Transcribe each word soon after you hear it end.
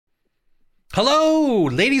Hello,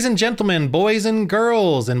 ladies and gentlemen, boys and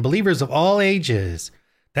girls, and believers of all ages.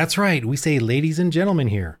 That's right, we say ladies and gentlemen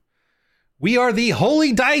here. We are the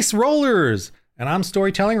Holy Dice Rollers, and I'm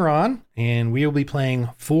Storytelling Ron, and we will be playing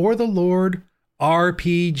For the Lord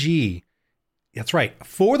RPG. That's right,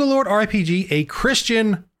 For the Lord RPG, a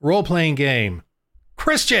Christian role-playing game.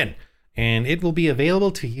 Christian! And it will be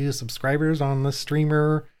available to you subscribers on the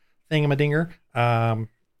streamer thingamadinger at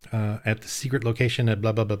the secret location at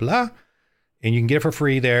blah, blah, blah, blah. And you can get it for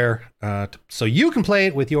free there, so you can play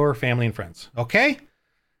it with your family and friends. Okay?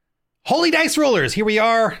 Holy Dice Rollers, here we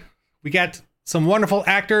are. We got some wonderful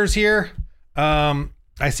actors here.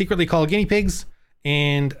 I secretly call guinea pigs,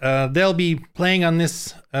 and they'll be playing on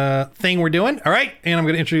this thing we're doing. All right? And I'm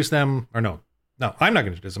going to introduce them. Or no, I'm not going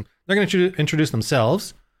to introduce them. They're going to introduce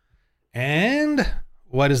themselves. And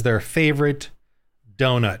what is their favorite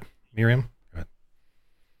donut? Miriam? Go ahead.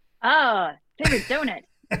 Oh, favorite donut.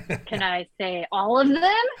 Can I say all of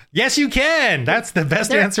them? Yes, you can. That's the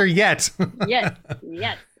best answer yet. Yes,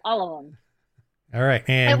 all of them. All right.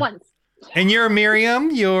 At once. And you're Miriam.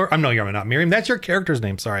 You're not Miriam. That's your character's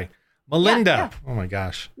name. Sorry. Melinda. Yeah. Oh my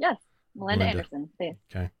gosh. Yes. Melinda Anderson. Yes.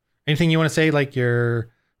 Okay. Anything you want to say, like who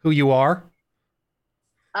you are?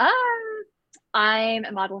 I'm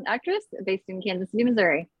a model and actress based in Kansas City,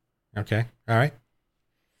 Missouri. Okay. All right.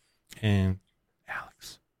 And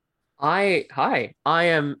Alex. Hi, I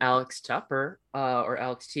am Alex Tupper, or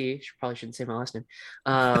Alex T. Probably shouldn't say my last name.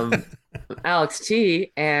 Alex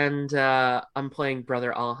T, and I'm playing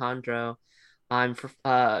Brother Alejandro. I'm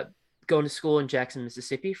going to school in Jackson,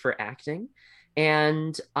 Mississippi for acting,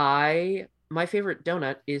 and my favorite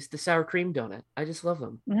donut is the sour cream donut. I just love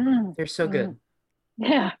them. They're so good.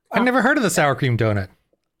 Yeah. I've never heard of the sour cream donut.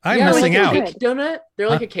 I'm yeah, missing like out. A cake donut. They're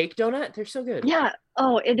like a cake donut. They're so good. Yeah.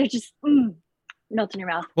 Oh, they're just melts in your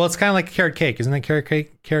mouth. Well, it's kind of like carrot cake. Isn't that carrot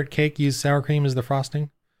cake? Carrot cake use sour cream as the frosting?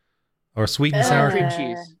 Or sweet and sour cream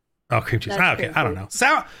cheese. Oh, cream cheese. Okay, crazy. I don't know.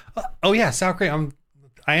 Sour. Oh yeah, sour cream.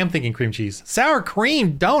 I am thinking cream cheese. Sour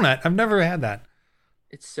cream donut. I've never had that.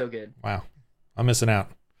 It's so good. Wow. I'm missing out.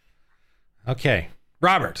 Okay.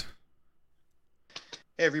 Robert.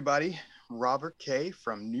 Hey everybody, Robert K.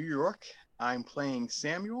 from New York. I'm playing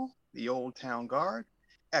Samuel, the Old Town Guard,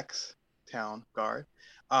 ex-Town Guard.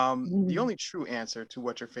 The only true answer to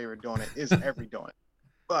what your favorite donut is every donut,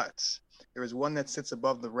 but there is one that sits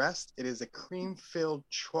above the rest. It is a cream-filled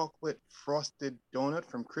chocolate frosted donut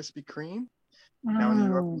from Krispy Kreme. Now in New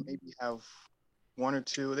York, we maybe have one or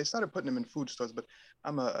two. They started putting them in food stores, but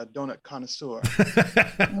I'm a donut connoisseur.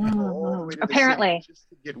 Apparently. Just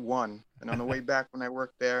to get one. And on the way back when I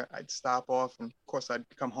worked there, I'd stop off, and of course I'd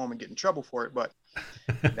come home and get in trouble for it, but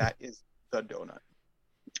that is the donut.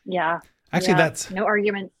 Yeah. Actually, that's no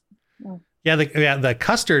arguments. Yeah, the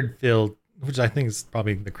custard filled, which I think is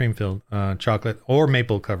probably the cream filled chocolate or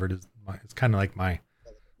maple covered it's kind of like I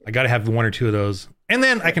got to have one or two of those, and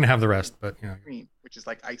then I can have the rest. But cream, which is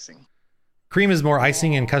like icing. Cream is more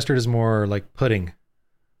icing, and custard is more like pudding,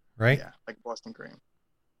 right? Yeah, like Boston cream.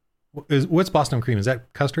 What's Boston cream? Is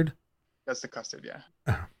that custard? That's the custard, yeah.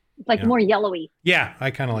 It's like more yellowy. Yeah, I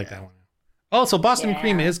kind of like that one. Oh, so Boston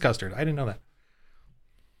cream is custard. I didn't know that.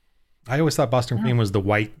 I always thought Boston cream was the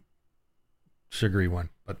white, sugary one,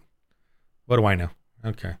 but what do I know?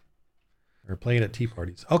 Okay. Or play it at tea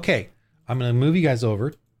parties. Okay, I'm going to move you guys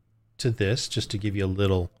over to this just to give you a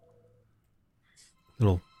little,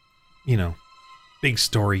 big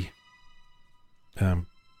story.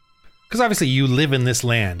 Because obviously you live in this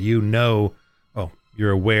land. You know, you're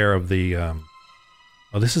aware of the,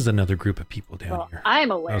 this is another group of people down here. I'm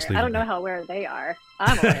aware. I don't know how aware they are.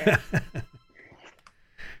 I'm aware.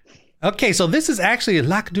 Okay, so this is actually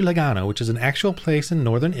Lac du Lugano, which is an actual place in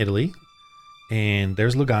northern Italy. And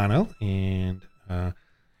there's Lugano. And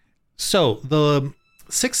so the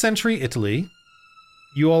 6th century Italy,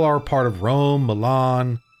 you all are part of Rome,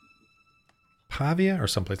 Milan, Pavia, or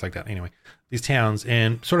someplace like that. Anyway, these towns,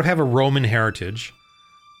 and sort of have a Roman heritage.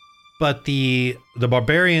 But the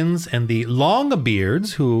barbarians and the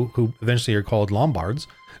Longobards, who eventually are called Lombards,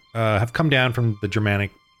 have come down from the Germanic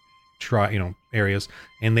areas,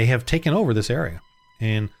 and they have taken over this area.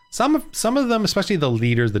 And some of them, especially the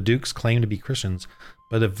leaders, the dukes, claim to be Christians,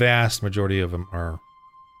 but the vast majority of them are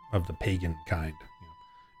of the pagan kind,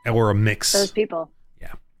 or a mix. Those people.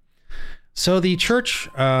 Yeah. So the church.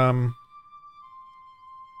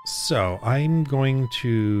 So I'm going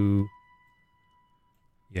to.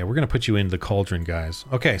 Yeah, we're going to put you in the cauldron, guys.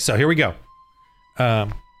 Okay, so here we go.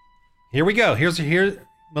 Here we go. Here's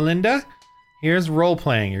Melinda. Here's role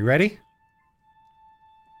playing. You ready?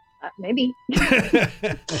 Maybe.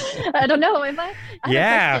 I don't know. Am I?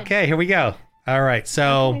 Yeah. Okay. Here we go. All right.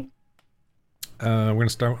 So, we're gonna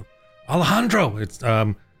start with Alejandro. It's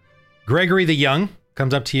Gregory the Young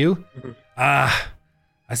comes up to you.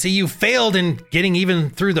 I see you failed in getting even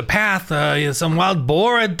through the path. Some wild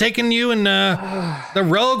boar had taken you, and the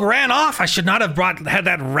rogue ran off. I should not have had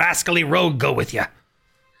that rascally rogue go with you.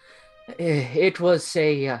 It was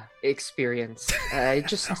a experience.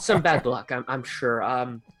 Just some bad luck, I'm sure.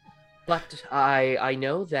 But I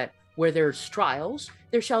know that where there's trials,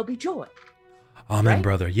 there shall be joy. Amen, right?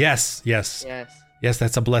 brother. Yes. Yes,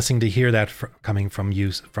 that's a blessing to hear that coming from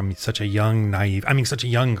you, from such a young, such a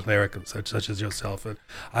young cleric, such as yourself.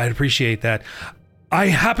 I appreciate that. I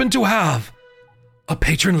happen to have a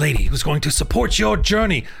patron lady who's going to support your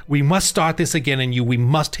journey. We must start this again, and you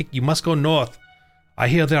must go north. I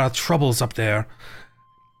hear there are troubles up there,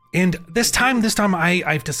 and this time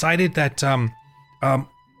I've decided that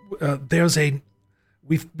there's a.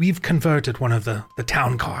 We've converted one of the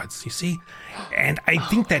town guards, you see? And I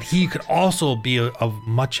think that he could also be of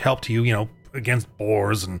much help to you, against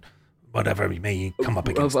boars and whatever you may come up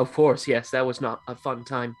against. Of course, yes. That was not a fun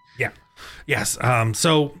time. Yeah. Yes.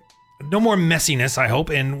 So no more messiness, I hope.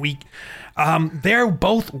 And they're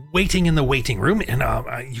both waiting in the waiting room, and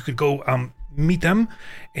you could go meet them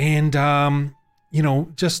and,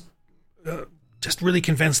 just really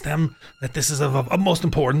convince them that this is of most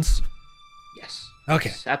importance. Yes. Okay.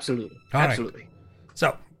 Yes, absolutely. All absolutely. Right.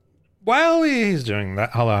 So, while he's doing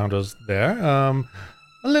that, Alejandro's there.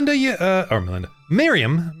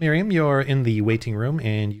 Miriam, you're in the waiting room,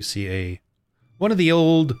 and you see one of the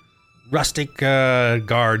old rustic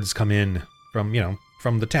guards come in from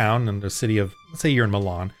the town and the city of, let's say you're in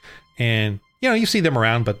Milan, and you see them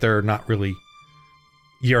around, but they're not really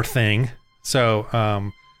your thing. So,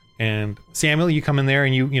 and Samuel, you come in there,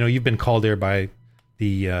 and you've been called there by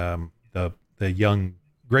the young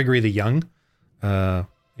Gregory the Young,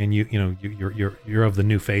 and you're of the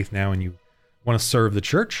new faith now, and you want to serve the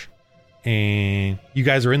church, and you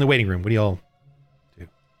guys are in the waiting room. What do y'all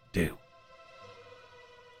do?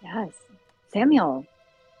 Yes. Samuel,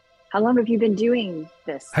 how long have you been doing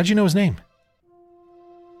this? How'd you know his name?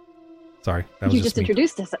 Sorry, that was you just me.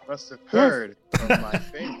 Introduced us. Must have heard from my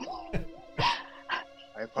face.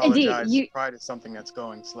 I apologize. Indeed, Pride is something that's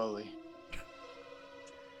going slowly.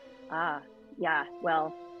 Yeah.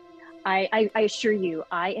 Well, I assure you,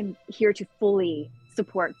 I am here to fully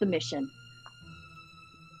support the mission.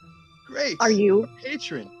 Great. Are you? A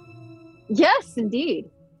patron? Yes,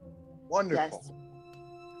 indeed. Wonderful. Yes.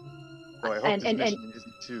 Boy, I hope this mission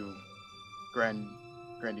isn't too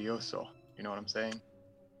grandioso. You know what I'm saying?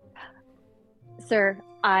 Sir,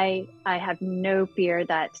 I have no fear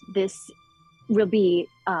that this will be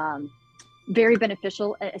very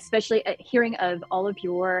beneficial, especially hearing of all of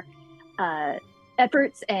your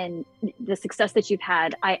efforts and the success that you've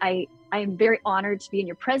had. I am very honored to be in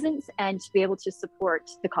your presence and to be able to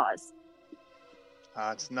support the cause.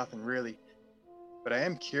 It's nothing really, but I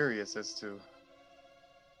am curious as to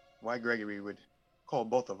why Gregory would call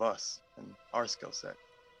both of us and our skill set.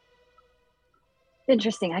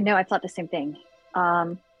 Interesting. I know. I thought the same thing.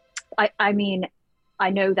 I mean,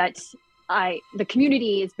 I know that the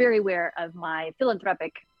community is very aware of my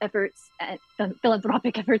philanthropic efforts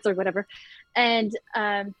or whatever. And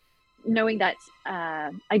knowing that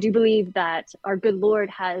I do believe that our good Lord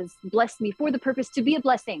has blessed me for the purpose to be a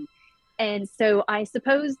blessing. And so I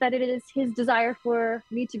suppose that it is his desire for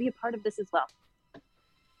me to be a part of this as well.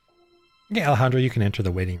 Yeah, Alejandro, you can enter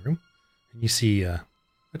the waiting room. And you see...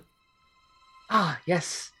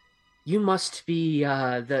 yes. You must be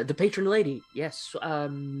the patron lady. Yes.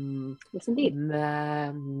 Yes, indeed.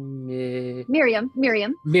 Miriam.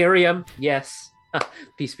 Miriam. Yes.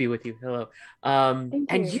 Peace be with you. Hello.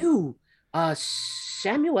 Thank and you.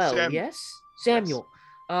 Samuel. Sam. Yes. Samuel.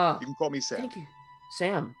 Yes. You can call me Sam. Thank you,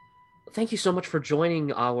 Sam. Thank you so much for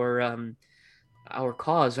joining our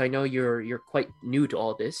cause. I know you're quite new to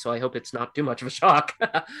all this, so I hope it's not too much of a shock.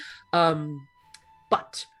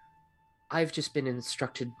 But I've just been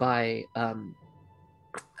instructed by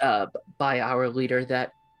our leader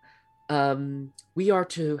that we are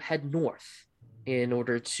to head north in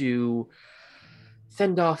order to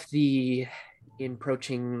fend off the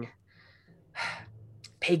encroaching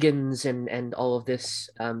pagans and all of this,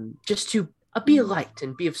 just to be a light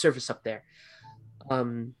and be of service up there.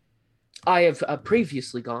 I have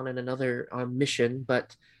previously gone on another mission,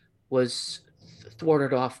 but was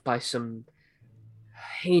thwarted off by some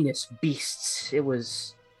heinous beasts. It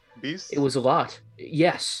was Beasts? It was a lot.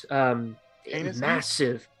 Yes. Heinous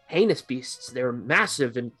heinous beasts. They were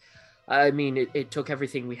massive, and I mean, it took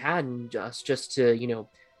everything we had and just to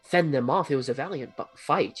fend them off. It was a valiant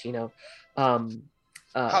fight. How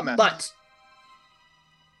massive? But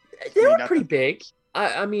They were not pretty that big.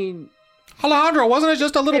 I mean, Alejandro, wasn't it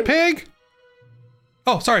just a little pig?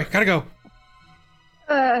 Oh, sorry, gotta go.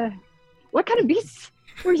 What kind of beasts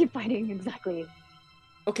were you fighting exactly?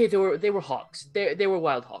 okay, they were hogs. They were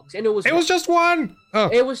wild hogs, and It was just one. Oh,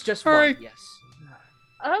 it was just all one. right. Yes.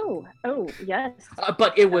 Oh, yes.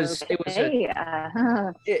 But it was Okay.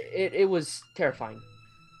 it was terrifying.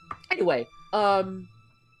 Anyway,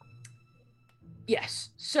 yes.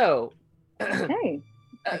 So, Okay.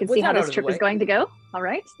 I can with see how that out this of the trip is way- going to go. All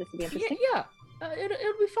right, this will be Yeah, interesting.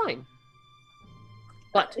 it'll be fine.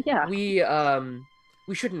 But Yeah.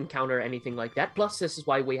 we shouldn't encounter anything like that. Plus, this is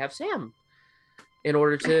why we have Sam in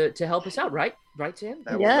order to help us out, right? Right, Sam?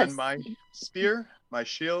 I will Yes. lend my spear, my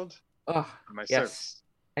shield, Oh, and my yes. service.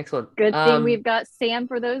 Excellent. Good thing we've got Sam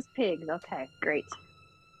for those pigs. Okay, great.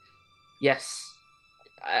 Yes,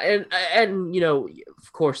 and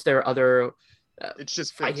of course, there are other. It's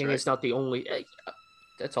just pigs, Fighting right? is not the only.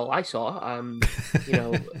 That's all I saw. You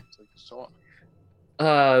know, So,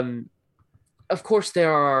 of course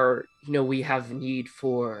there are. We have need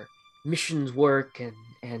for missions work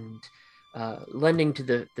and lending to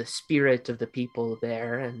the spirit of the people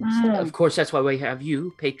there, and of course that's why we have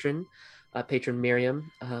you, patron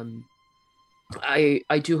Miriam.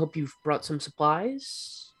 I do hope you've brought some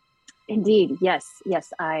supplies. Indeed, yes.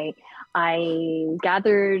 I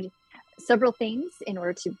gathered several things in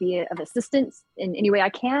order to be of assistance in any way I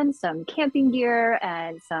can. Some camping gear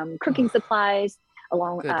and some cooking supplies.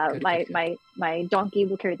 Along, Good. my donkey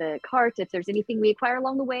will carry the cart. If there's anything we acquire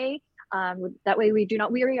along the way, that way we do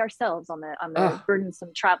not weary ourselves on the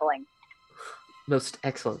burdensome traveling. Most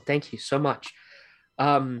excellent. Thank you so much.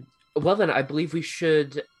 Well then, I believe we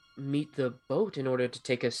should meet the boat in order to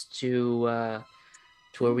take us to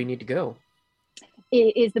where we need to go.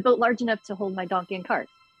 Is the boat large enough to hold my donkey and cart?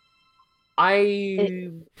 I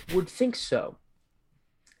would think so.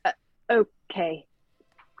 Okay.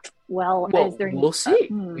 Well, is there we'll see.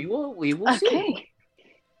 We will see. Okay.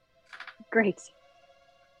 Great.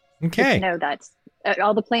 Good Okay. to know that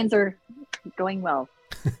all the plans are going well.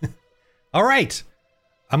 All right.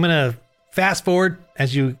 I'm going to fast forward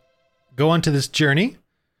as you go onto this journey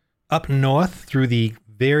up north through the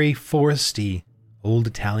very foresty old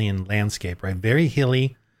Italian landscape, right? Very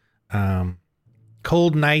hilly,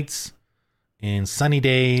 cold nights and sunny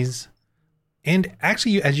days. And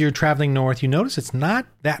actually, as you're traveling north, you notice it's not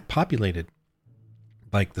that populated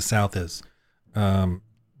like the south is.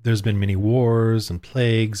 There's been many wars and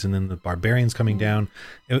plagues, and then the barbarians coming down.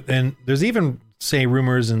 And there's even, say,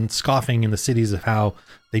 rumors and scoffing in the cities of how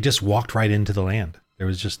they just walked right into the land. There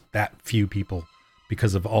was just that few people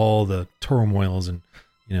because of all the turmoils and,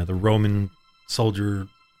 the Roman soldier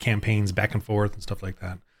campaigns back and forth and stuff like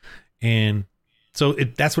that. And so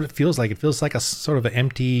that's what it feels like. It feels like a sort of an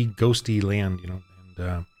empty, ghosty land,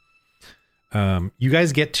 And you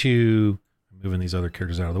guys get to moving these other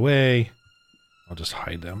characters out of the way. I'll just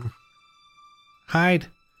hide them. Hide.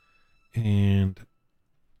 And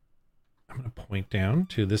I'm going to point down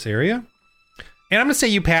to this area. And I'm going to say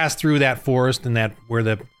you pass through that forest and that where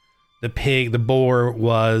the boar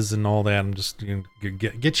was and all that. I'm just going to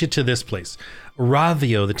get you to this place.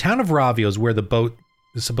 Ravio, the town of Ravio is where the boat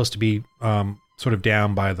is supposed to be sort of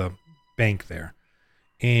down by the bank there.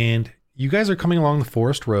 And you guys are coming along the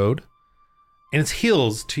forest road, and it's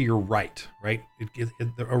hills to your right?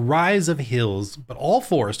 A rise of hills, but all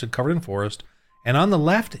forested, covered in forest. And on the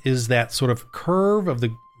left is that sort of curve of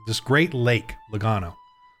this great lake, Lugano.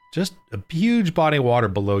 Just a huge body of water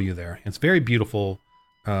below you there. It's very beautiful,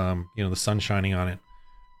 the sun shining on it.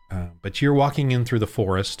 But you're walking in through the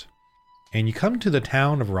forest, and you come to the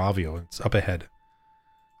town of Ravio. It's up ahead.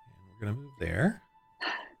 And we're going to move there.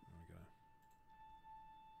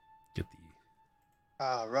 Get the...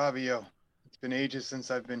 Ravio. It's been ages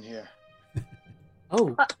since I've been here.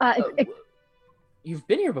 You've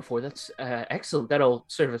been here before. That's excellent. That'll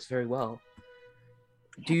serve us very well.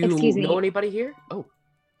 Do you know anybody here? Oh.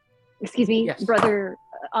 Excuse me, yes. Brother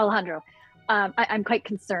Alejandro. I'm quite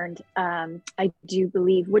concerned. I do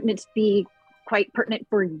believe, wouldn't it be quite pertinent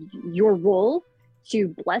for your role to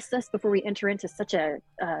bless us before we enter into such a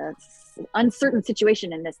uncertain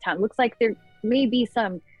situation in this town? Looks like there may be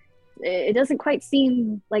some. It doesn't quite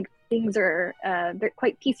seem like things are they're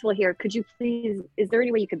quite peaceful here. Could you please? Is there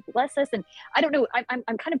any way you could bless us? And I don't know.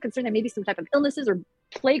 I'm kind of concerned that maybe some type of illnesses or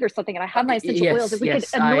plague or something. And I have my essential oils. If we could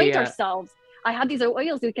anoint ourselves. I have these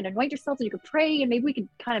oils that we can anoint yourselves and you could pray, and maybe we could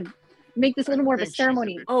kind of make this a little more of a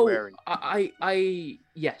ceremony.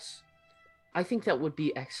 Yes. I think that would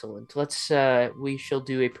be excellent. Let's we shall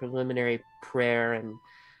do a preliminary prayer and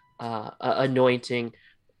anointing.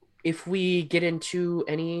 If we get into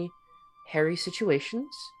any hairy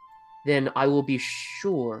situations, then I will be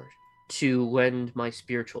sure to lend my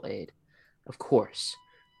spiritual aid, of course.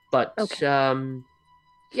 But Okay.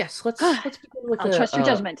 yes, let's begin with I'll trust your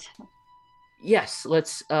judgment. yes,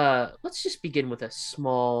 let's just begin with a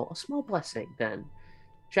small blessing then,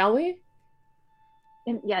 shall we?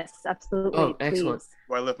 Yes, absolutely. Oh, excellent. Please.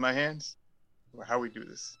 Do I lift my hands? Or how we do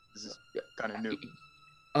this? This is kind of new.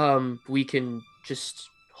 We can just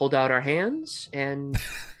hold out our hands and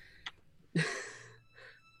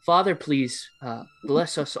Father, please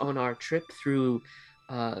bless us on our trip through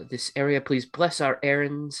this area. Please bless our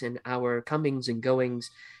errands and our comings and goings.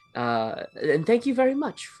 And thank you very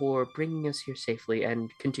much for bringing us here safely and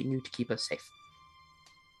continue to keep us safe.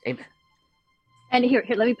 Amen. And here,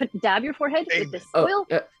 let me dab your forehead with this oil.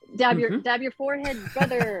 Dab your forehead,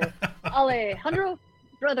 brother Alejandro,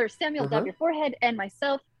 brother Samuel. Dab your forehead, and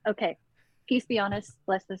myself. Okay, peace be on us.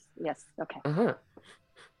 Bless us. Yes. Okay.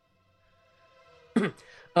 Let's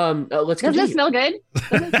Doesn't continue. it smell good?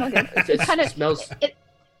 Doesn't it smell good? It kind of smells.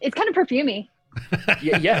 It's kind of perfumey.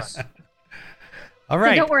 Yes. All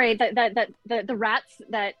right. So don't worry. The rats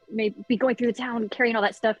that may be going through the town carrying all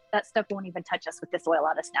that stuff won't even touch us with this oil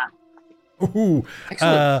on us now. Ooh.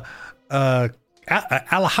 Excellent.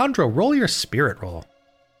 Alejandro, roll your spirit roll.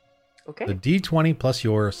 Okay. The D20 plus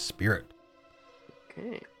your spirit.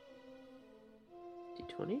 Okay.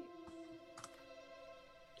 D20.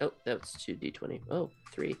 Oh, that's 2d20. Oh,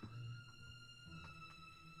 3.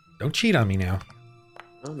 Don't cheat on me now.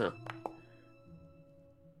 Oh no.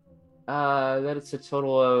 That is a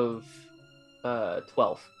total of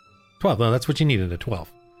 12. 12. No, that's what you needed, a 12.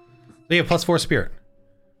 So you have plus 4 spirit,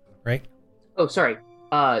 right? Oh, sorry.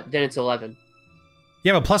 Then it's 11.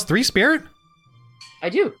 You have a plus 3 spirit? I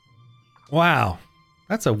do. Wow.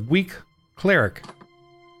 That's a weak cleric.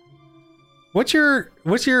 What's your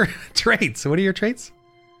traits? What are your traits?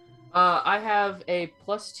 I have a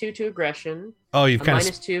 +2 to aggression. Oh, you've kind of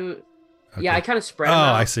 -2. Okay. Yeah, I kind of spread Oh, them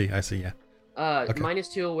out. I see. Yeah. Okay.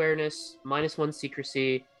 -2 awareness, -1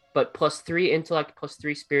 secrecy, but +3 intellect,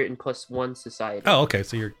 +3 spirit, and +1 society. Oh, okay.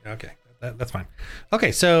 So you're okay. That's fine.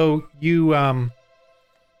 Okay, so you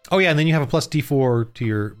oh yeah, and then you have a plus D4 to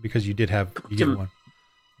your because you get one.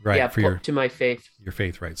 Right, yeah, for to my faith. Your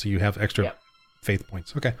faith, right. So you have extra faith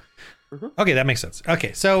points. Okay. Mm-hmm. Okay, that makes sense.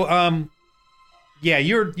 Okay. So yeah,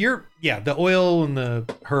 you're the oil and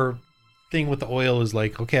her thing with the oil is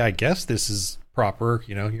like, okay, I guess this is proper,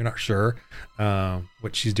 you're not sure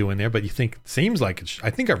what she's doing there, but you think seems like it's,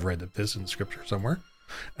 I think I've read this in scripture somewhere.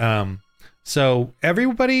 So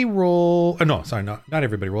everybody roll. Oh, no, sorry, not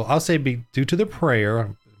everybody roll. I'll say due to the prayer.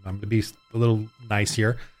 I'm going to be a little nice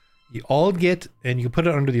here. You all get, and you can put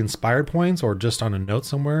it under the inspired points or just on a note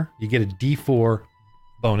somewhere. You get a D4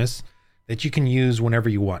 bonus that you can use whenever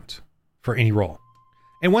you want for any roll.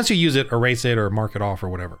 And once you use it, erase it or mark it off or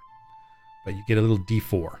whatever. But you get a little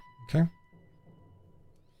D4. Okay.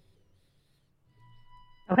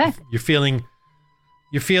 Okay. You're feeling,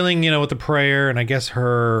 with the prayer, and I guess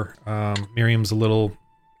her, Miriam's a little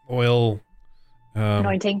oil,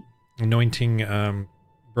 anointing,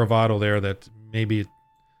 bravado there that maybe,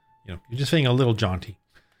 you're just feeling a little jaunty.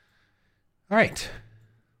 All right.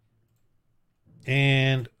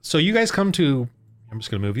 And so you guys come to, I'm just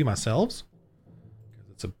going to move you myself.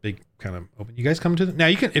 It's a big kind of open. You guys come to now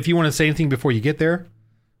you can, if you want to say anything before you get there,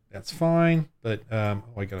 that's fine. But, I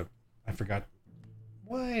forgot.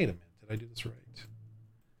 Wait a minute. Did I do this right?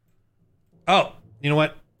 Oh, you know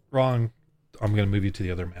what? Wrong. I'm going to move you to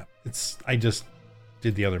the other map. I just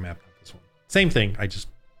did the other map, not this one. Same thing.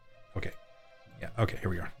 Okay. Yeah. Okay. Here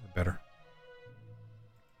we are. We're better.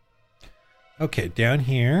 Okay. Down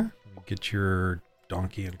here, get your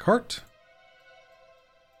donkey and cart.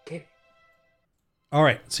 Okay. All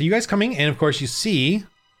right. So you guys coming, and of course you see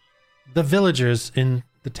the villagers in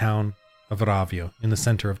the town of Ravio, in the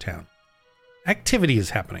center of town. Activity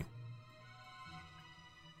is happening.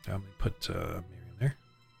 Let me put Miriam there.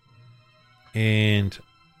 And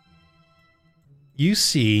you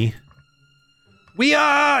see,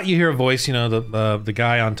 you hear a voice, the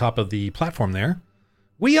guy on top of the platform there.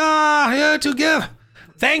 We are here to give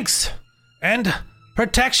thanks and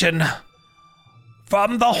protection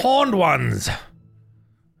from the Horned Ones.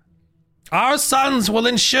 Our sons will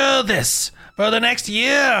ensure this for the next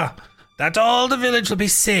year, that all the village will be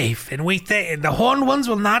safe, and the Horned Ones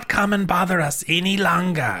will not come and bother us any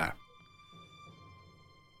longer.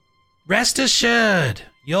 Rest assured,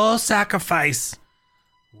 your sacrifice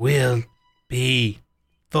will be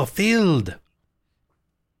fulfilled.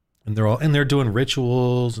 And they're doing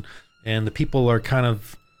rituals, and the people are kind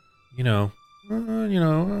of, oh,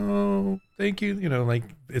 thank you, like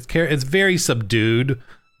it's very subdued,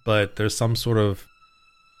 but there's some sort of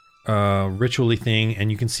ritually thing,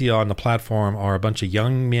 and you can see on the platform are a bunch of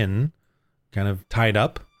young men kind of tied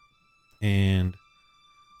up, and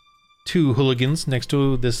 2 hooligans next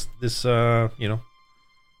to this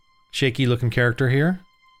shaky looking character here.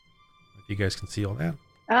 If you guys can see all that.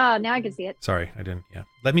 Now I can see it. Sorry, I didn't. Yeah.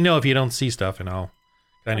 Let me know if you don't see stuff, and I know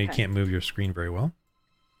you Okay. can't move your screen very well.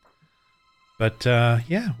 But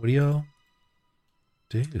yeah, what do you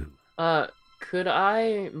do? Could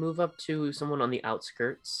I move up to someone on the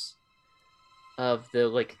outskirts of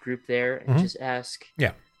the group there and just ask?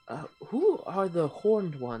 Yeah. Who are the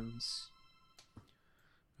horned ones?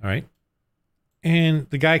 All right. And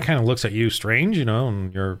the guy kind of looks at you strange,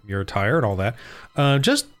 and your attire and all that.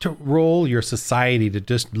 Just to roll your society to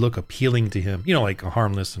just look appealing to him, like a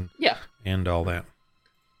harmless and all that.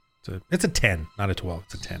 So it's a 10, not a 12.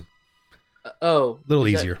 It's a 10. Little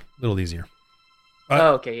easier.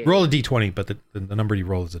 Okay. Yeah, roll a d20, but the number you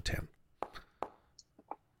roll is a 10.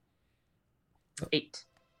 8.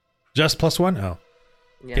 Just +1? Oh.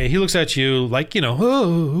 Yeah. Okay, he looks at you like, oh,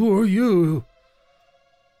 who are you?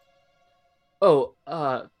 Oh,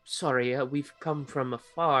 sorry. We've come from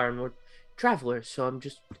afar and we're travelers, so I'm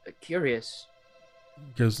just curious.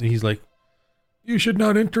 Because he's like, you should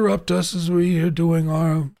not interrupt us as we are doing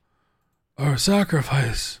our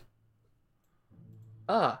sacrifice.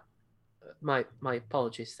 My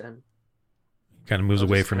apologies then. Kind of moves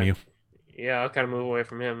away from you. Yeah, I'll kind of move away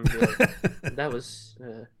from him. And be like, that was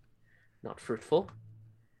not fruitful.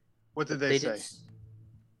 What did they say?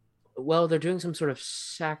 Well, they're doing some sort of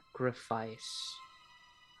sacrifice.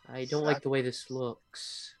 I don't like the way this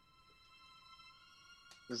looks.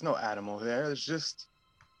 There's no animal there. There's just...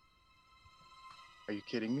 Are you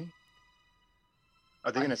kidding me?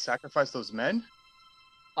 Are they going to sacrifice those men?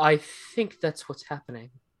 I think that's what's happening.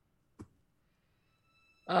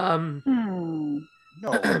 No.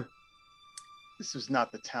 This was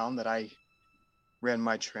not the town that I ran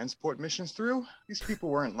my transport missions through. These people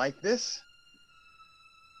weren't like this.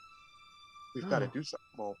 We've got to do something.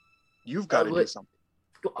 Well, you've got to do something.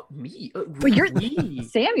 Me? But you're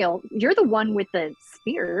Samuel. You're the one with the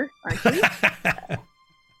spear, aren't you? I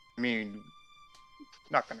mean,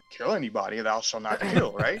 not going to kill anybody. Thou shalt not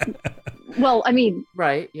kill, right? Well, I mean,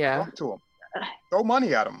 right? Yeah. Talk to him. Throw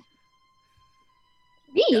money at him.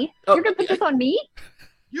 me? You're gonna put this on me?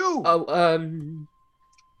 You. Oh,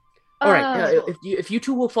 all right. If you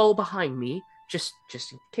two will follow behind me, just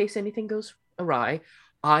in case anything goes awry,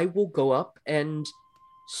 I will go up and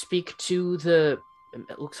speak to the.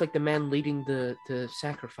 It looks like the man leading the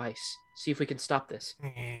sacrifice. See if we can stop this.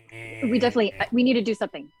 We definitely. We need to do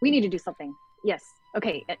something. We need to do something. Yes.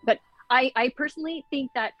 Okay. But I personally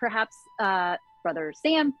think that perhaps Brother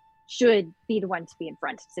Sam should be the one to be in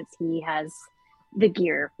front, since he has the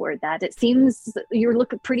gear for that. It seems you're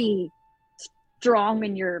looking pretty strong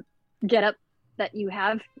in your getup that you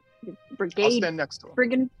have. Your brigade. I'll stand next to him.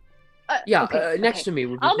 Brigand. Next to me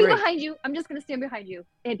would be I'll great. be behind you. I'm just going to stand behind you.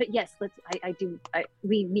 But yes, let's.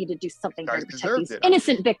 We need to do something here to protect these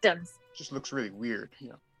innocent victims. Just looks really weird.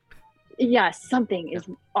 Yeah, something is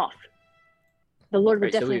off. The Lord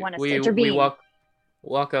would definitely want us to intervene. We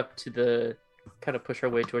walk up to the, kind of push our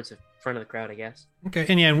way towards the front of the crowd, I guess. Okay,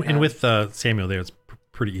 and with Samuel there, it's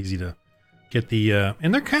pretty easy to get the,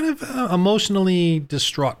 and they're kind of emotionally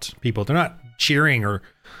distraught people. They're not cheering or,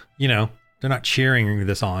 they're not cheering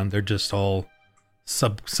this on. They're just all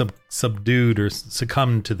subdued or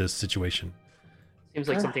succumbed to this situation. Seems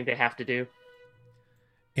like something they have to do.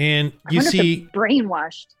 And you see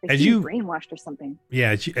brainwashed. They seem brainwashed or something.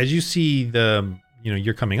 Yeah, as you see the,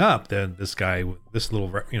 you're coming up. This guy, this little,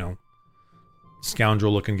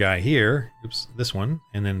 scoundrel-looking guy here. Oops, this one,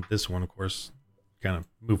 and then this one, of course, kind of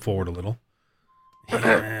move forward a little.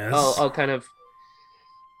 Yes. I'll kind of.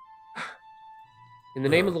 In the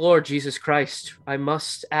name of the Lord Jesus Christ, I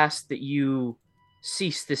must ask that you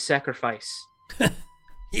cease this sacrifice. Yeah,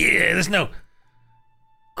 there's no.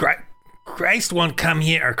 Christ won't come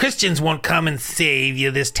here, or Christians won't come and save you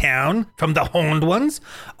this town from the horned ones.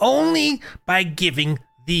 Only by giving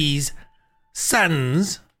these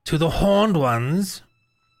sons to the horned ones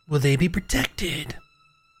will they be protected.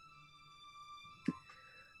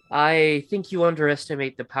 I think you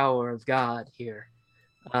underestimate the power of God here.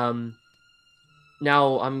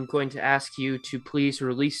 Now I'm going to ask you to please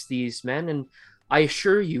release these men, and I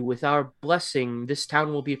assure you, with our blessing, this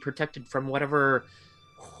town will be protected from whatever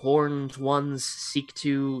horned ones seek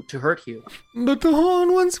to hurt you. But the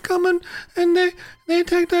horned ones come and they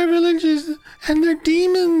attack our villages, and they're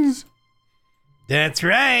demons. That's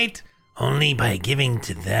right. Only by giving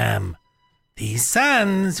to them these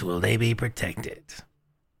sons will they be protected.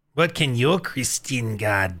 What can your Christian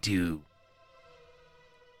God do?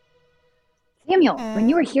 Samuel, when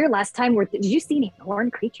you were here last time, did you see any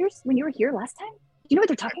horned creatures when you were here last time? Do you know what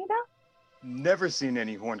they're talking about? Never seen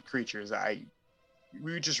any horned creatures.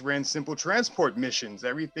 We just ran simple transport missions.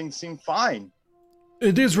 Everything seemed fine.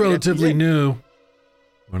 It is relatively new,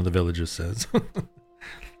 one of the villagers says.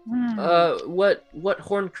 What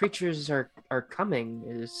horned creatures are coming?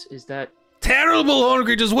 Is that terrible horned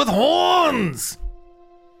creatures with horns?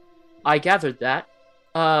 I gathered that.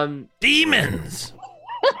 Demons.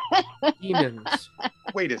 Demons.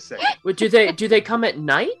 Wait a second. Do they come at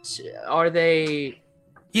night? Are they?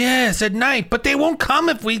 Yes, at night, but they won't come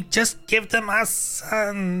if we just give them our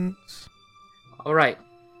sons. All right.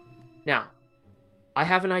 Now, I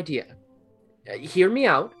have an idea. Hear me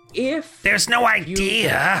out. If there's no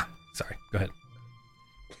idea. Sorry, go ahead.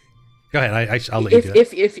 Go ahead. I'll let you do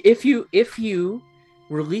that. If you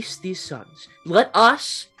release these sons, let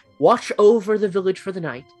us watch over the village for the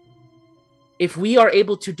night. If we are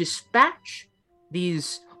able to dispatch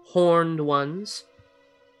these horned ones,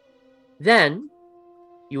 then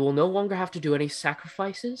you will no longer have to do any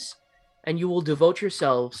sacrifices, and you will devote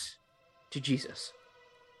yourselves to Jesus.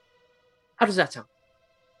 How does that sound?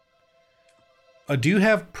 Do you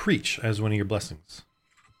have preach as one of your blessings?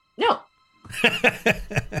 No.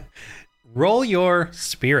 Roll your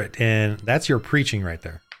spirit, and that's your preaching right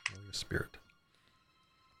there. Roll your spirit.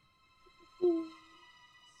 You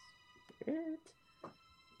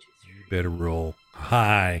better roll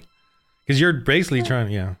high, because you're basically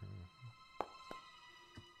trying. Yeah.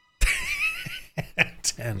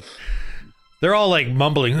 10. They're all like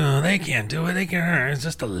mumbling. Oh, they can't do it. They can't. It's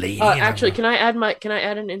just a lady. Actually, can I add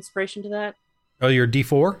an inspiration to that? Oh, your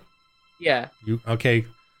D4? Yeah. You okay?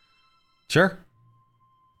 Sure.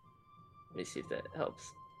 Let me see if that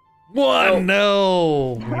helps. One.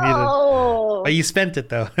 No. No. Oh, you spent it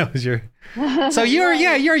though. That was your. So you're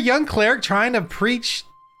a young cleric trying to preach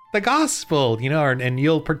the gospel, and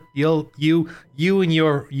you and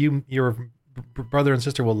your brother and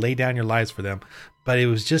sister will lay down your lives for them, but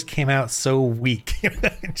it just came out so weak.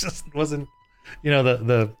 It just wasn't,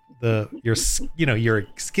 your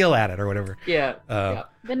skill at it or whatever. Yeah.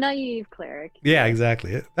 The naive cleric. Yeah,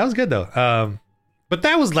 exactly. That was good though. But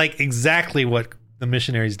that was like exactly what the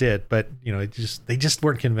missionaries did. But they just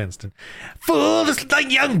weren't convinced. And fool, this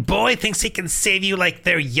young boy thinks he can save you like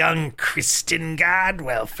their young Christian God.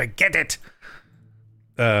 Well, forget it.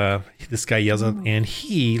 This guy yells out, and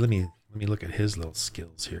let me look at his little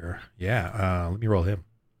skills here. Yeah, let me roll him.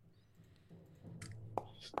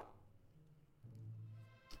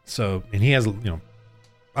 So, and he has,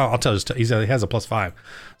 I'll tell you, he has a +5.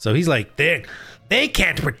 So he's like, they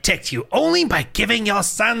can't protect you only by giving your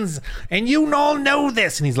sons, and you all know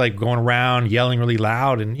this. And he's like going around yelling really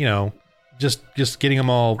loud, and just getting them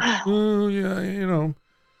all, oh, yeah,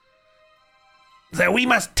 So we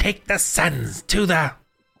must take the sons to the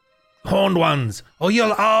horned ones, or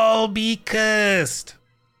you'll all be cursed.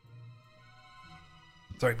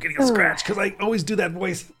 Sorry, I'm getting a scratch because I always do that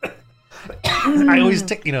voice. I always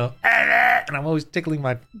and I'm always tickling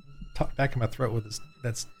my back of my throat with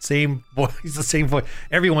that same voice. The same voice.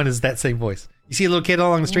 Everyone is that same voice. You see a little kid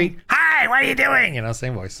along the street. Hi, what are you doing?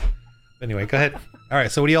 Same voice. Anyway, go ahead. All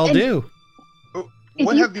right. So what do y'all do?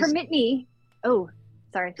 If you permit me. Oh,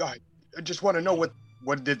 sorry. God, I just want to know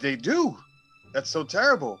what did they do? That's so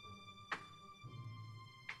terrible.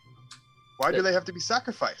 Why do they have to be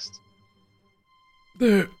sacrificed?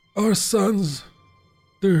 They're our sons.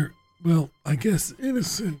 They're, I guess,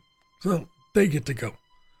 innocent. So they get to go.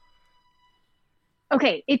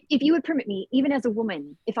 Okay, if you would permit me, even as a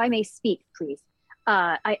woman, if I may speak, please.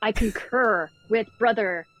 I concur with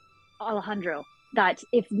Brother Alejandro that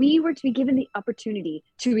if we were to be given the opportunity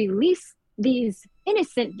to release these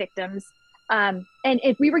innocent victims, and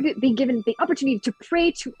if we were to be given the opportunity to pray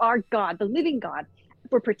to our God, the living God,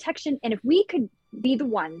 for protection, and if we could be the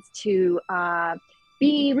ones to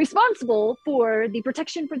be responsible for the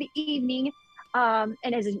protection for the evening, and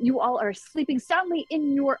as you all are sleeping soundly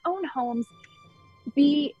in your own homes,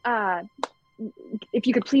 if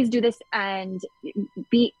you could please do this and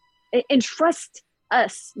entrust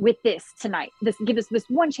us with this tonight. Give us this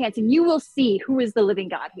one chance, and you will see who is the living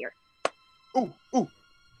God here. Ooh!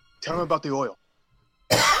 Tell him about the oil.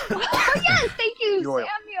 Oh, yes, thank you,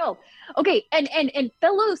 Samuel. Okay, and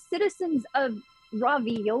fellow citizens of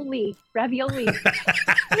Ravioli.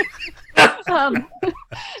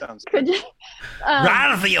 Sounds Could you,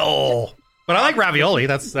 Ravioli. But I like ravioli.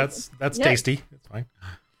 That's tasty. It's fine.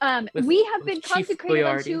 We have been consecrated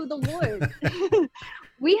unto the Lord.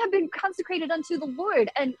 We have been consecrated unto the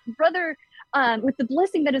Lord, and brother, with the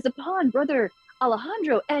blessing that is upon Brother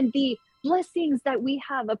Alejandro, and the blessings that we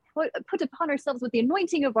have put upon ourselves with the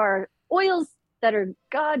anointing of our oils that are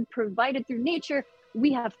God provided through nature,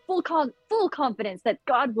 we have full confidence that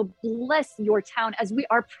God will bless your town as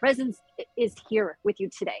our presence is here with you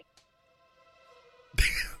today.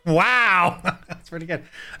 Wow, that's pretty good.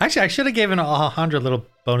 Actually, I should have given Alejandra a little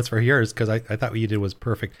bonus for yours because I thought what you did was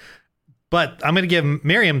perfect. But I'm going to give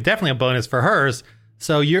Miriam definitely a bonus for hers.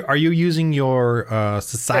 So are you using your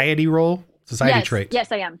society role, society trait?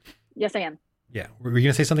 Yes, I am. Yes, I am. Yeah. Were you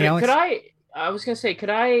going to say something, Alex? I was going to say, could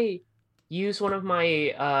I use one of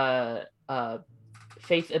my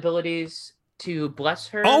faith abilities to bless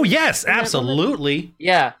her? Oh, yes, absolutely.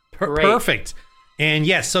 Yeah. Perfect. And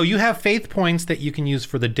yes, so you have faith points that you can use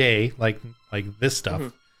for the day, like this stuff.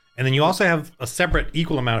 Mm-hmm. And then you also have a separate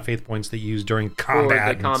equal amount of faith points that you use during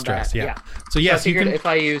combat and stress. Yeah. So yes, you can. If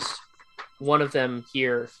I use one of them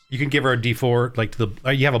here, you can give her a D4, like to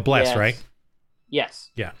the. You have a bless, right?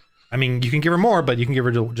 Yes. Yeah. I mean, you can give her more, but you can give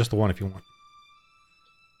her just the one if you want.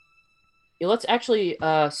 Yeah, let's actually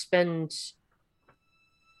spend.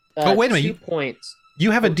 Oh wait a minute! 2 points.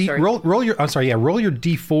 You have a D. Sorry. Roll your. I'm sorry. Yeah, roll your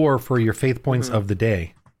D4 for your faith points of the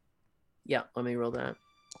day. Yeah, let me roll that.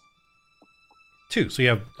 2. So you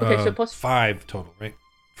have so plus 5 total, right,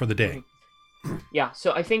 for the day. Yeah.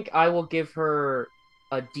 So I think I will give her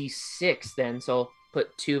a D6 then. So I'll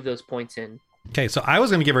put 2 of those points in. Okay. So I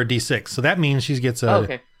was going to give her a D6. So that means she gets a. Oh,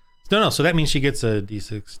 okay. No. So that means she gets a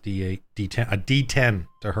D6, D8, D10, a D10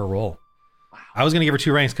 to her roll. Wow. I was going to give her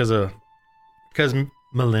 2 ranks because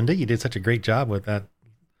Melinda, you did such a great job with that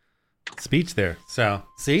speech there. So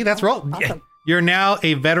see, that's roll. Awesome. You're now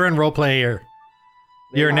a veteran role player.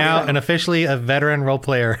 You're now officially a veteran role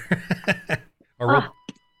player. Or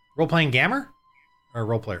role playing gamer? Or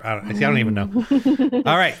role player? I don't even know.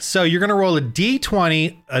 All right. So you're going to roll a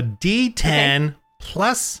D20, a D10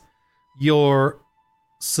 plus your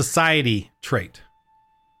society trait.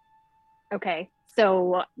 Okay.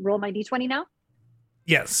 So roll my D20 now?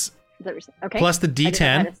 Yes. Is that what you're saying? Okay. Plus the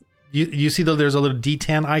D10. You see that there's a little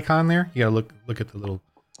D10 icon there? You got to look at the little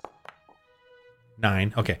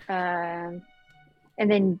 9. Okay. And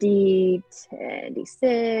then D10,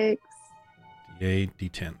 D6. D8,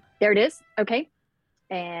 D10. There it is. Okay.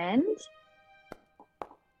 And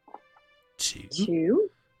 2.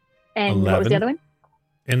 And 11. what was the other one?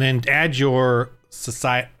 And then add your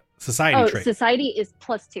society trait. Society is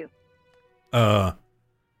plus 2. Wow,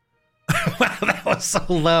 that was so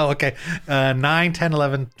low. Okay. 9, 10,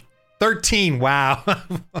 11, 13. Wow.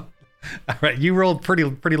 All right. You rolled pretty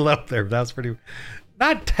low there. That was pretty...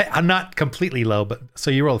 not completely low, but so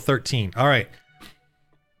you rolled 13. All right.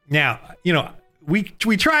 Now, we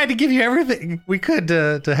tried to give you everything we could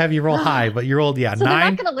to have you roll high, but you rolled 9. So they're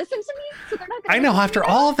not going to listen to me? So they're not I know. After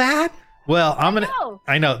all that, well,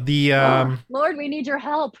 I know the Lord, we need your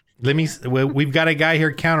help. We've got a guy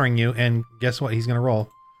here countering you, and guess what? He's going to roll.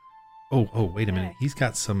 Oh, wait a minute. He's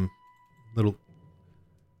got some little.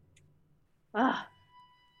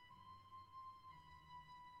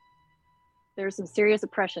 There's some serious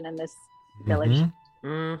oppression in this village.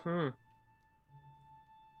 Mm-hmm.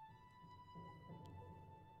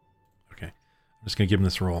 Okay. I'm just going to give him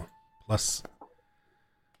this roll. Plus.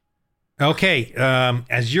 Okay.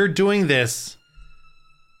 As you're doing this,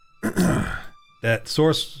 that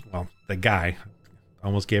source, well, the guy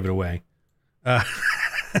almost gave it away.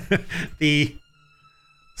 The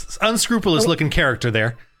unscrupulous looking character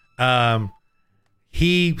there.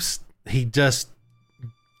 He just,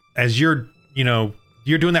 as you're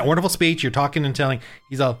doing that wonderful speech, you're talking and telling,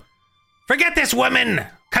 he's all, forget this woman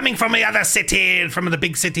coming from the other city, from the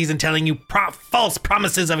big cities, and telling you false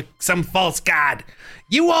promises of some false god.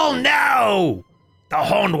 You all know, the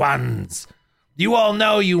Horned Ones, you all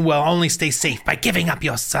know you will only stay safe by giving up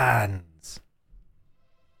your sons.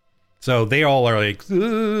 So they all are like,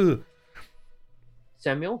 ugh.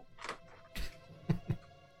 Samuel?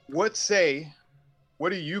 What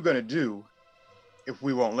are you going to do if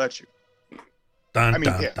we won't let you? Dun,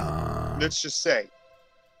 let's just say.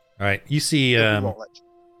 All right, you see won't let you.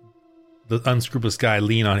 The unscrupulous guy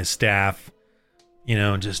lean on his staff,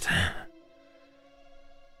 just,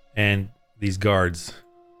 and these guards,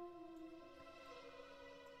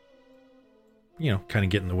 kind of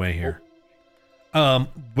get in the way here.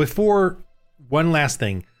 Before one last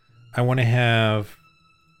thing, I want to have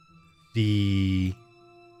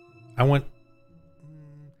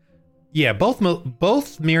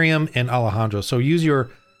both Miriam and Alejandro. So use your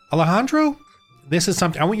Alejandro. This is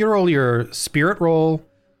something I want you to roll your spirit roll.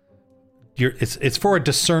 It's for a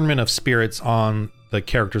discernment of spirits on the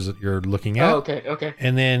characters that you're looking at. Oh, okay.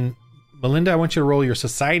 And then Melinda, I want you to roll your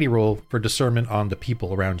society roll for discernment on the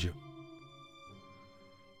people around you.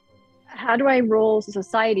 How do I roll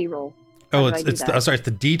society roll? It's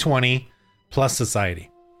the D20 plus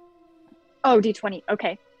society. Oh, D20.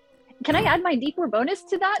 Okay. Can I add my D4 bonus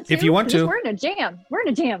to that too? If you want to. We're in a jam. We're in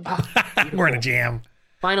a jam. We're in a jam.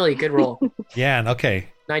 Finally, good roll. Yeah. Okay.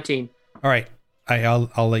 19. All right.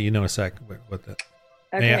 I'll let you know in a sec what the.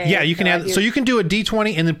 Okay. Yeah. You can so add. So you can do a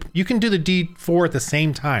D20 and then you can do the D4 at the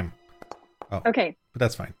same time. Oh. Okay. But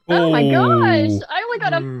that's fine. Oh my gosh! I only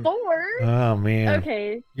got a 4. Oh man.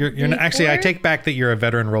 Okay. You're actually. I D4? take back that you're a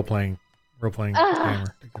veteran role playing gamer.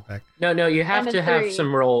 Take it back. No, you have And to a have 3.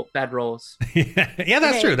 some bad rolls. Yeah, that's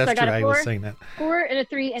Okay, true. so That's I got true. a I was 4. saying that. 4 and a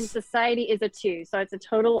 3, and society is a 2. So it's a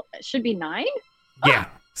total. It should be 9. Yeah.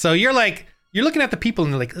 So you're looking at the people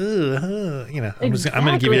and they're like, I'm going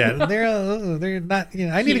to give you that. They're not.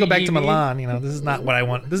 I need to go back to Milan. This is not what I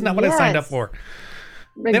want. This is not what I signed up Yes. for.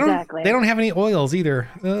 Exactly. They don't have any oils either.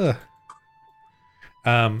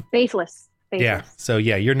 Faithless. Yeah. So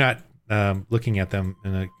yeah, you're not looking at them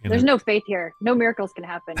There's no faith here. No miracles can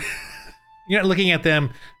happen. You're not looking at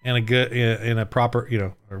them in a proper,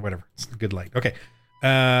 or whatever. It's a good light. Okay.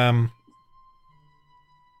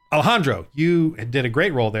 Alejandro, you did a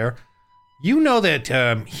great role there. You know that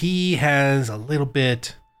he has a little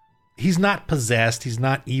bit. He's not possessed. He's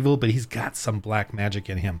not evil, but he's got some black magic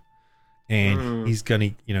in him, and he's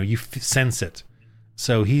gonna. You sense it.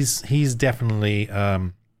 So he's definitely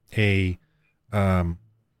a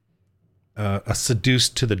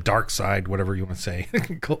seduced to the dark side, whatever you want to say.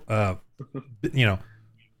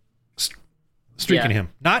 Streak in him.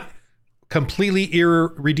 Not completely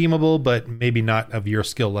irredeemable, but maybe not of your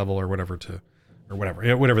skill level or whatever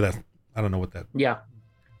whatever that. I don't know what that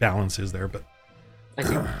balance is there, but I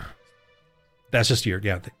see. That's just you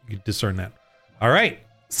discern that. All right,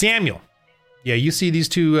 Samuel. Yeah, you see these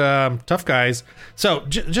two tough guys. So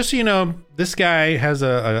just so you know, this guy has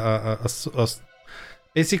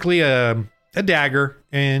basically a dagger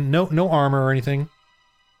and no armor or anything.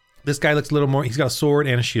 This guy looks a little more. He's got a sword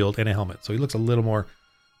and a shield and a helmet, so he looks a little more,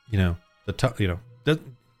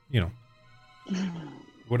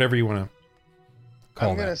 whatever you want to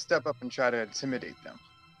call I'm that. gonna step up and try to intimidate them.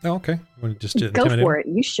 Oh, okay. You want to just Go intimidate for him?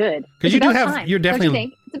 it. You should. Because It's you do about have. time, You're don't you definitely.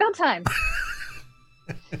 think? It's about time.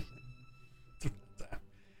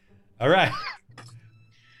 All right.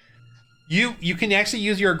 You can actually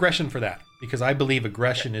use your aggression for that, because I believe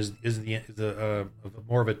aggression is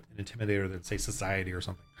more of an intimidator than, say, society or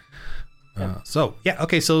something. So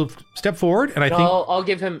step forward, and I think I'll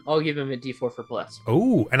give him a D4 for plus.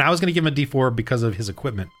 Oh, and I was going to give him a D4 because of his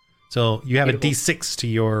equipment. So you have Beautiful. a D6 to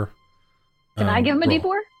your. Can I give him a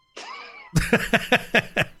roll.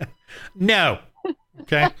 D4? No.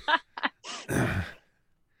 Okay.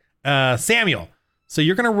 Samuel. So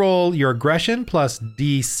you're going to roll your aggression plus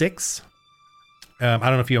D6. I don't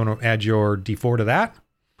know if you want to add your D4 to that.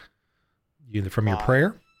 Either from your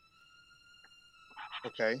prayer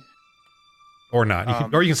Okay. or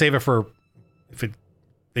not. Or you can save it for if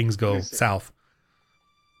things go Let me see. south.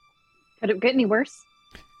 Could it get any worse?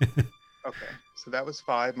 Okay. So that was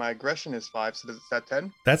 5. My aggression is 5. So is that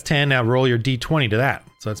 10? That's 10. Now roll your D20 to that.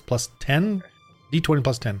 So that's plus 10. D20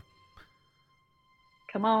 plus 10.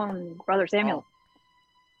 Come on, brother Samuel.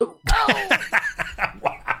 Wow.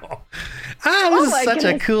 This Oh is my such a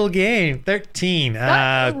goodness. cool game. 13.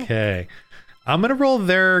 Oh. Okay. I'm going to roll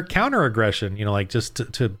their counter aggression, like just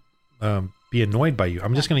to be annoyed by you.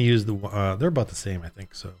 I'm just going to use they're about the same, I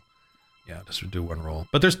think. So yeah, just do one roll.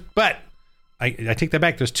 But I take that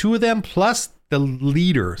back. There's 2 of them plus the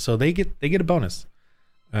leader. So they get a bonus.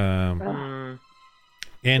 And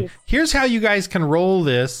here's how you guys can roll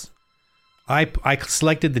this. I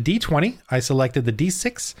selected the D20, I selected the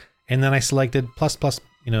D6, and then I selected plus, for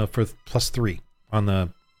 +3 on the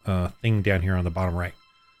thing down here on the bottom right.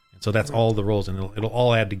 And so that's all the rolls, and it'll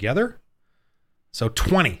all add together. So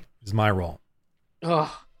 20 is my roll.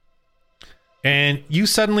 Oh, And you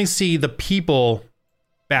suddenly see the people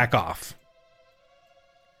back off.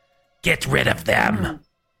 Get rid of them.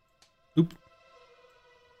 Oop.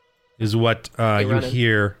 Is what you running.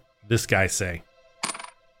 hear this guy say.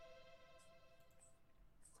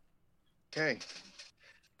 Okay.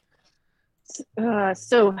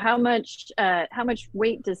 So how much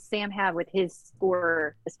weight does Sam have with his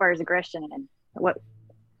score as far as aggression, and what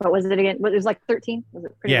was it again? It was like 13. Was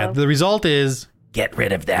it pretty low? The result is get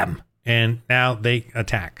rid of them, and now they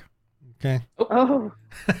attack. Okay. Oh,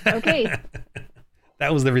 okay.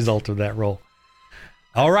 That was the result of that roll.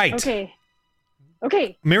 All right.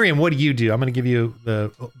 Okay. Miriam, what do you do? I'm going to give you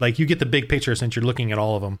you get the big picture since you're looking at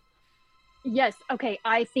all of them. Yes. Okay.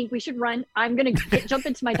 I think we should run. I'm gonna jump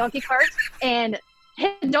into my donkey cart and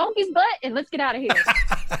hit the donkey's butt, and let's get out of here.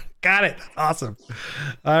 Got it. Awesome.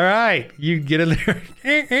 All right. You get in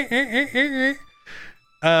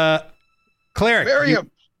there. cleric. Miriam.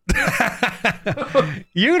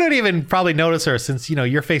 You don't even probably notice her since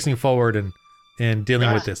you're facing forward and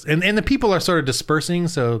dealing with this, and the people are sort of dispersing.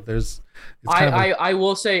 So there's. I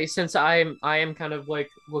will say, since I am kind of like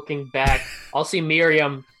looking back, I'll see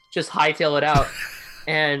Miriam just hightail it out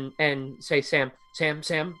and say, Sam,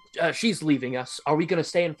 she's leaving us. Are we gonna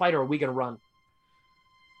stay and fight, or are we gonna run?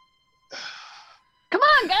 Come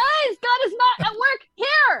on, guys! God is not at work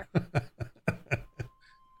here.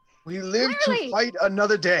 We live Clearly. to fight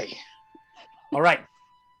another day. All right,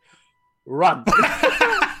 run.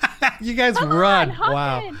 You guys Come run. on, hop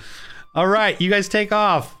Wow. in. All right, you guys take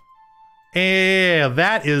off. And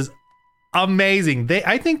that is amazing.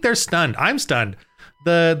 I think they're stunned. I'm stunned.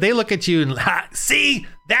 They look at you and see,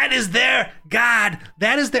 that is their God.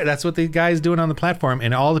 That is their. That's what the guy's doing on the platform,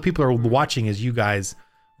 and all the people are watching as you guys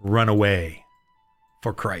run away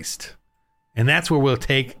for Christ. And that's where we'll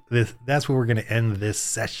take this. That's where we're going to end this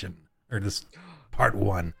session, or this part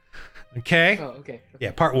 1. Okay. Oh, okay.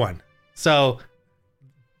 Yeah, part 1. So.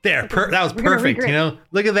 There, that was We're gonna perfect. regroup.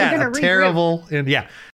 Look at that. We're A gonna terrible, and yeah.